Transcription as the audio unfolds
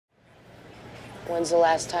When's the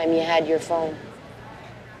last time you had your phone?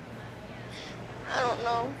 I don't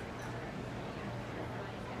know.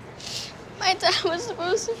 My dad was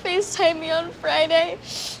supposed to FaceTime me on Friday.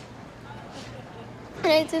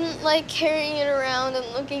 And I didn't like carrying it around and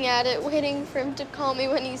looking at it, waiting for him to call me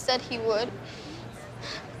when he said he would.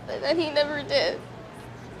 But then he never did. It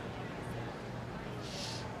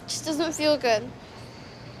just doesn't feel good.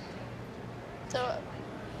 So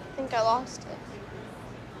I think I lost it.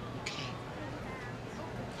 Okay.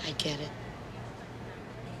 I get it.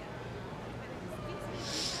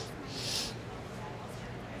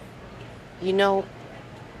 You know,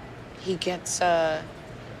 he gets,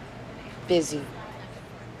 busy.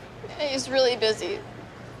 He's really busy.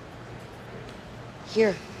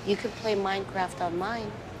 Here, you can play Minecraft on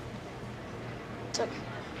mine. It's okay.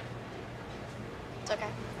 It's okay.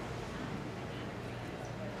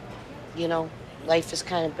 You know, life is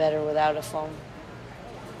kind of better without a phone.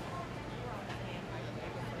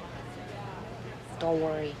 Don't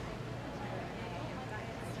worry.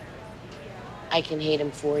 I can hate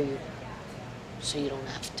him for you, so you don't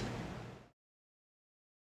have to.